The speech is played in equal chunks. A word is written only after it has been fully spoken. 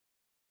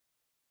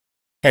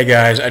Hey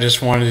guys, I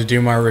just wanted to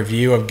do my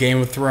review of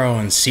Game of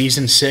Thrones,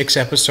 Season 6,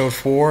 Episode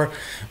 4,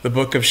 The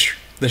Book of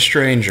the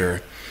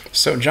Stranger.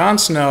 So Jon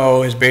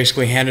Snow has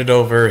basically handed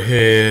over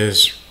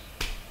his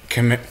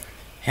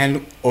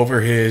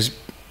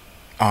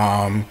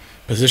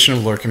position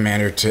of Lord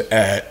Commander to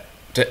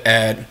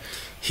Ed.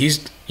 He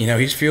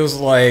feels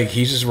like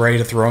he's just ready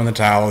to throw in the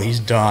towel. He's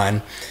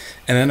done.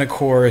 And then of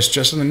course,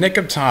 just in the nick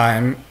of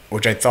time,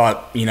 which I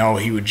thought,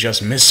 he would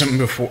just miss him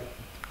before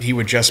he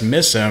would just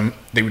miss him.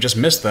 They would just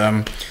miss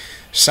them.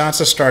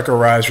 Sansa Stark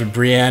arrives with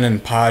Brienne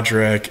and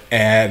Podrick,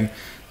 and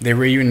they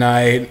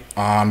reunite.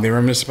 They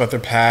reminisce about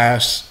their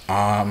past.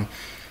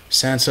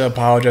 Sansa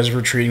apologizes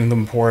for treating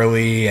them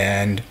poorly,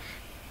 and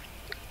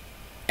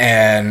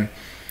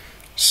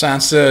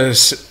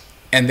Sansa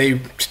and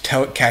they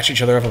catch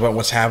each other up about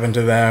what's happened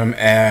to them,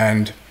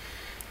 and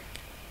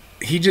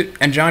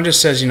Jon just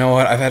says, you know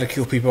what? I've had to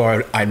kill people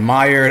I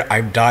admired.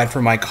 I've died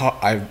for my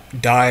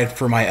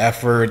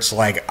efforts.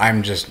 Like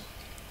I'm done.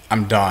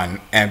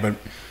 But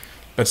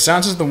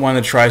Sansa's the one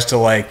that tries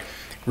to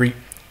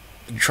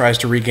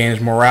regain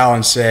his morale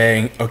and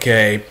saying,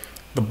 okay,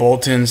 the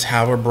Boltons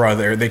have a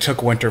brother. They took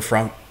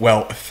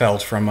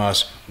Winterfell from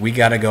us. We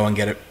gotta go and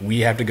get it.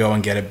 We have to go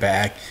and get it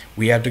back.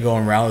 We have to go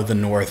and rally the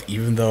North,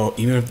 even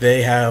if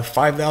they have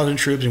 5,000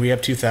 troops and we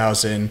have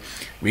 2,000.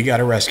 We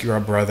gotta rescue our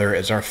brother.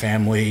 It's our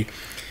family.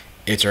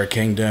 It's our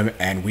kingdom,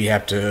 and we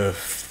have to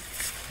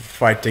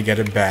fight to get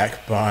it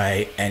back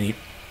by any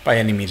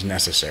means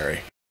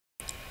necessary.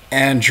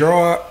 And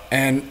Jorah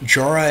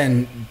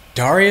and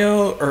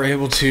Dario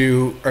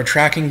are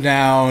tracking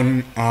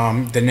down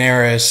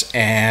Daenerys,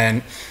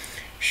 and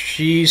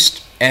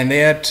they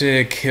had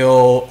to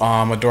kill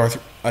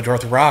a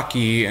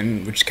Dothraki,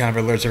 and which kind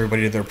of alerts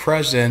everybody to their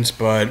presence.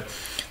 But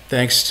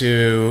thanks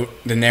to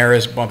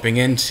Daenerys bumping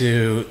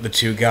into the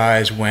two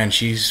guys when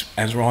she's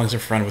as long as a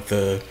friend with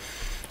the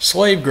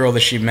slave girl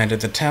that she met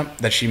at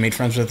that she made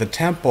friends with at the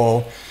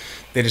temple,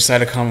 they decide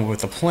to come up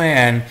with a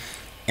plan.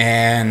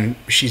 And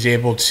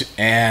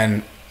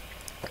and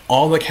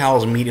all the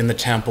cows meet in the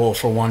temple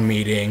for one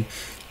meeting,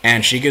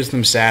 and she gives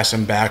them sass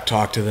and back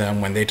talk to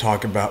them when they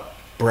talk about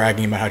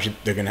bragging about how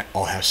they're gonna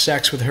all have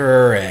sex with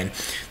her and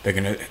they're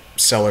gonna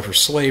sell her for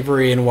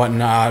slavery and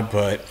whatnot.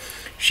 But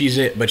she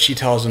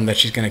tells them that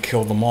she's gonna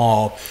kill them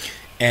all,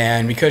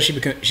 and because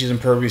she's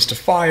impervious to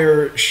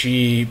fire,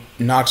 she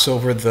knocks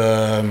over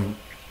the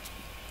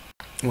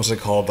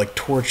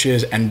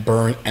torches and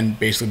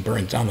basically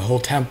burns down the whole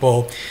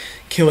temple,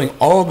 killing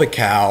all of the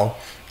cow.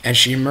 And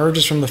she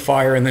emerges from the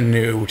fire in the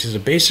New, which is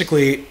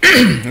basically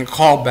a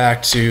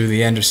callback to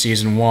the end of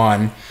season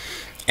 1.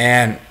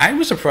 And I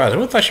was surprised. I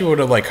would have thought she would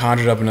have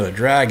conjured up another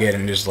dragon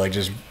and just let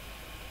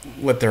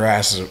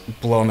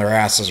blown their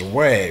asses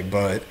away.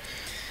 But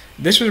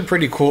this was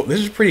pretty cool. This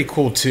is pretty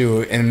cool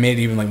too, and it made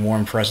it even more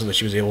impressive that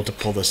she was able to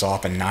pull this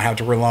off and not have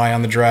to rely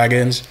on the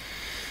dragons.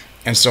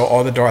 And so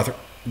all the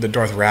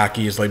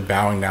Dothraki is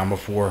bowing down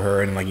before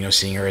her and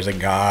seeing her as a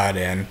god.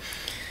 And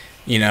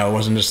it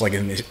wasn't just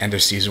in the end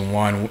of season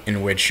 1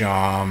 in which it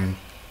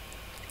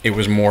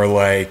was more it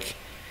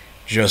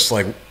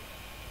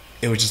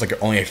was just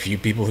only a few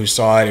people who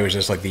saw it. It was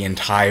just the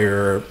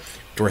entire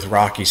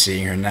Dothraki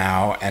seeing her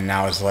now, and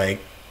now it's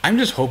I'm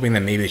just hoping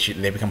that maybe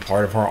they become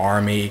part of her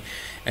army,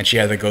 and she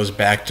either goes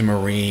back to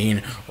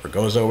Meereen or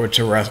goes over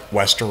to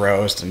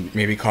Westeros and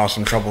maybe cause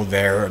some trouble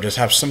there, or just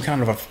have some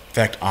kind of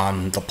effect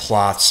on the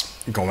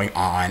plots going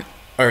on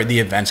or the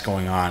events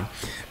going on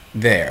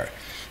there.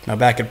 Now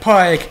back at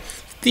Pike,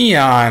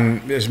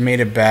 Theon has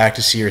made it back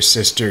to see her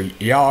sister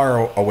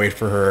Yara await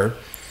for her,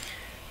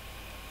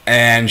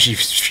 and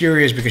she's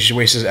furious because she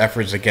wastes his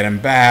efforts to get him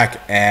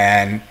back,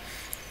 and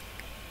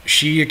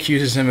she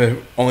accuses him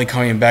of only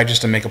coming back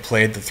just to make a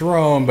play at the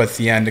throne. But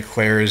Theon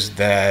declares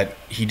that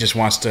he just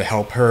wants to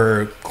help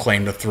her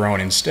claim the throne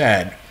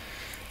instead.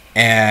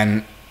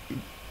 And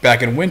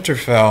back in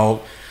Winterfell,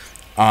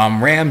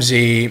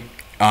 Ramsay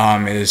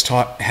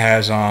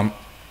has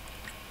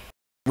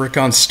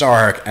Rickon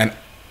Stark and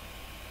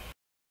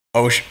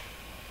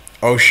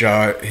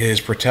Osha,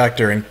 his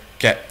protector, in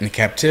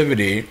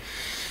captivity.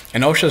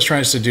 And Osha's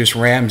trying to seduce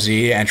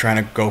Ramsay and trying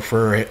to go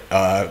for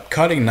a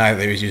cutting knife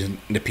that he was using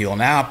to peel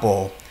an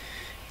apple.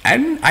 I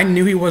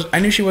knew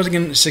she wasn't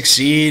going to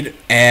succeed,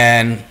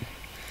 but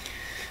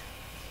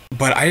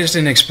I just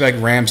didn't expect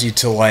Ramsay to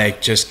kill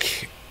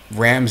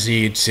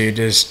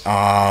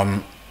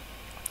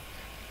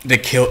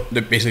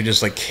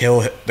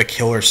the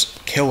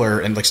killer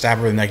and stab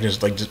her in the neck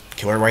and just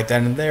kill her right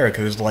then and there,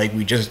 because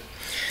we just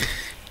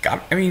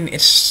got. I mean,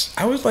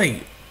 I was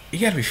you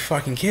gotta be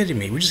fucking kidding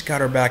me. We just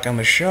got her back on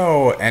the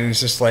show, and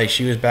it's just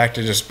she was back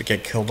to just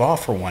get killed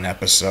off for one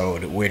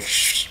episode,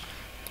 which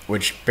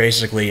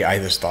basically I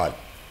just thought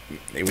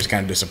it was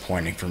kind of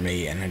disappointing for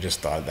me, and I just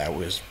thought that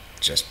was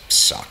just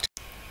sucked.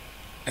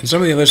 And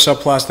some of the other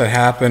subplots that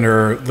happened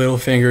are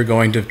Littlefinger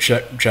going to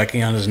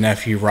checking on his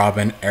nephew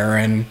Robin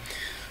Arryn,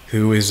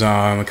 who is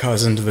a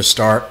cousin to the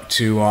Stark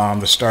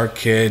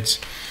kids,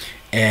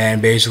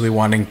 and basically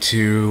wanting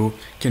to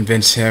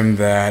convince him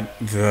that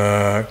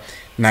the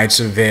Knights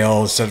of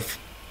Vale,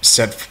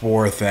 set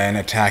forth and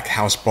attack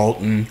House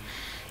Bolton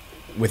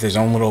with his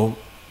own little,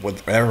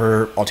 with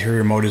whatever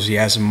ulterior motives he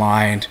has in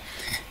mind.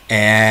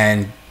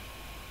 And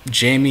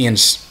Jamie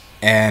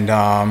and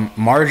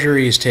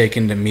Marjorie is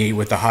taken to meet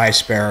with the High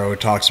Sparrow, who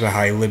talks about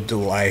how he lived a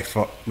life,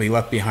 he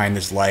left behind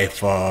this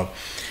life of,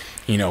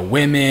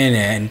 women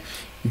and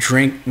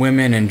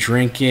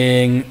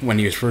drinking when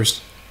he was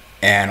first,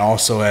 and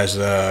also as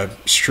a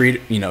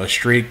street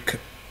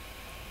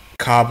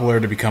cobbler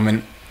to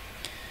become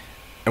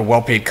a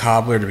well-paid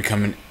cobbler to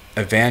become an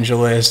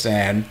evangelist.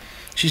 And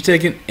she's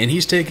taken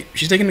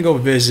to go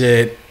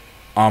visit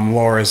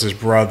Loris'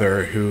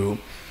 brother, who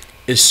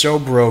is so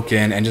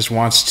broken and just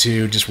wants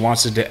to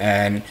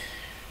and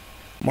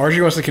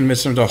Marjorie wants to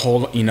convince him to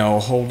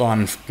hold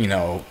on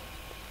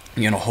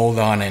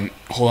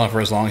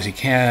for as long as he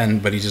can,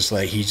 but he just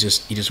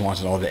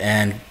wants it all to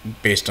end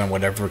based on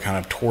whatever kind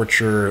of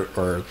torture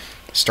or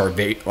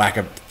lack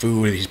of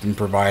food he's been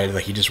provided.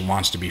 Like, he just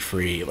wants to be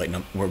free, like,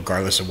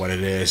 regardless of what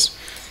it is.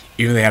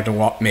 Even they have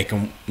to make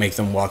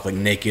them walk like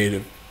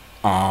naked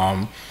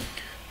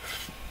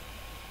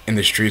in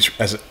the streets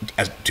as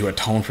to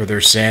atone for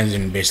their sins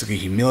and basically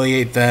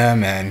humiliate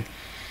them. And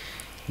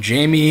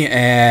Jamie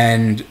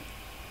and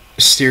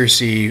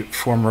Circe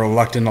form a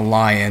reluctant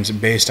alliance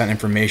based on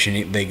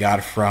information they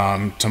got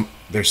from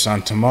their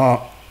son Timon.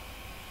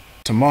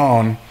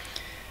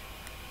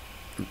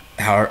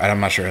 However, I'm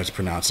not sure how to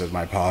pronounce it.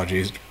 My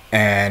apologies.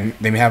 And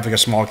they may have like a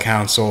small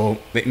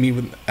council.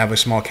 Have a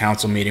small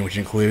council meeting, which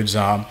includes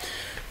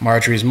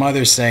Marjorie's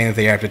mother saying that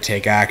they have to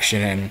take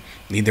action and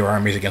lead their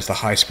armies against the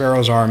High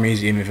Sparrow's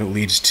armies, even if it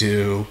leads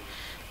to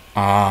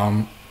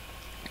a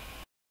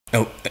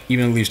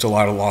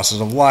lot of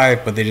losses of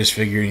life. But they just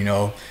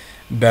figured,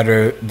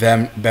 better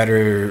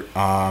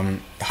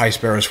High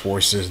Sparrow's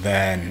forces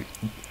than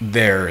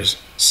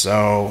theirs.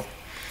 So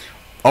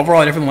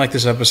overall, I definitely like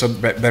this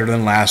episode better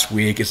than last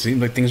week. It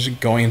seemed like things were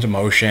going into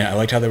motion. I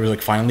liked how there was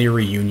like finally a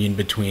reunion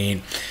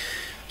between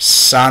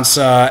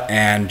Sansa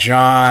and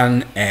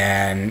Jon,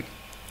 and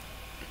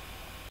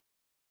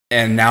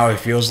now it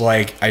feels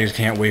like I just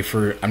can't wait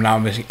for. I'm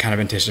now kind of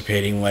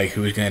anticipating like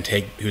who's going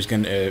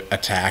to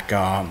attack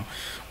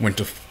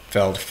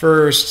Winterfell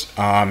first.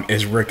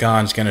 Is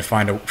Rickon's going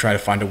to try to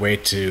find a way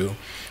to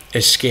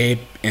escape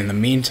in the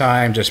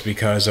meantime, just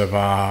because of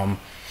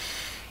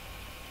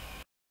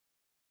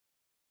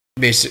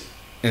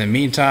in the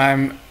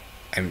meantime,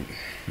 I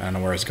don't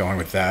know where it's going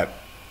with that.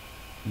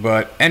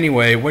 But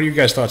anyway, what are your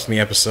guys' thoughts on the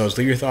episodes?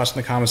 Leave your thoughts in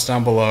the comments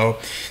down below.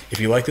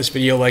 If you like this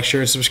video, like, share,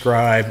 and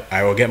subscribe.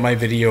 I will get my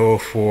video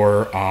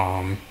for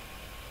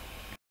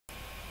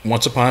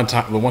Once Upon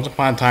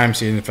a Time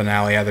season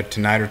finale either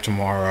tonight or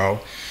tomorrow.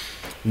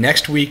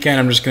 Next weekend,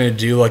 I'm just going to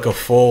do like a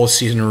full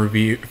season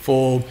review.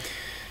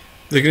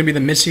 There's going to be the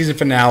mid-season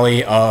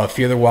finale of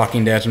Fear the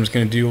Walking Dead. So I'm just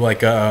going to do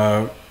like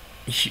a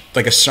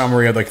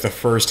summary of like the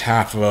first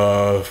half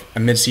of a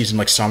mid-season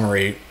like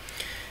summary.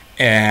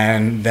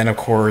 And then, of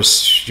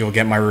course, you'll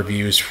get my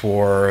reviews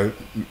for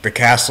the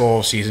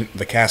Castle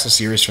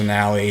series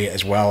finale,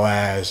 as well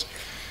as,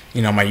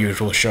 my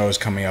usual shows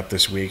coming up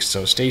this week.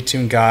 So stay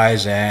tuned,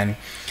 guys, and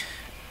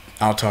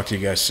I'll talk to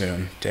you guys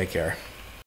soon. Take care.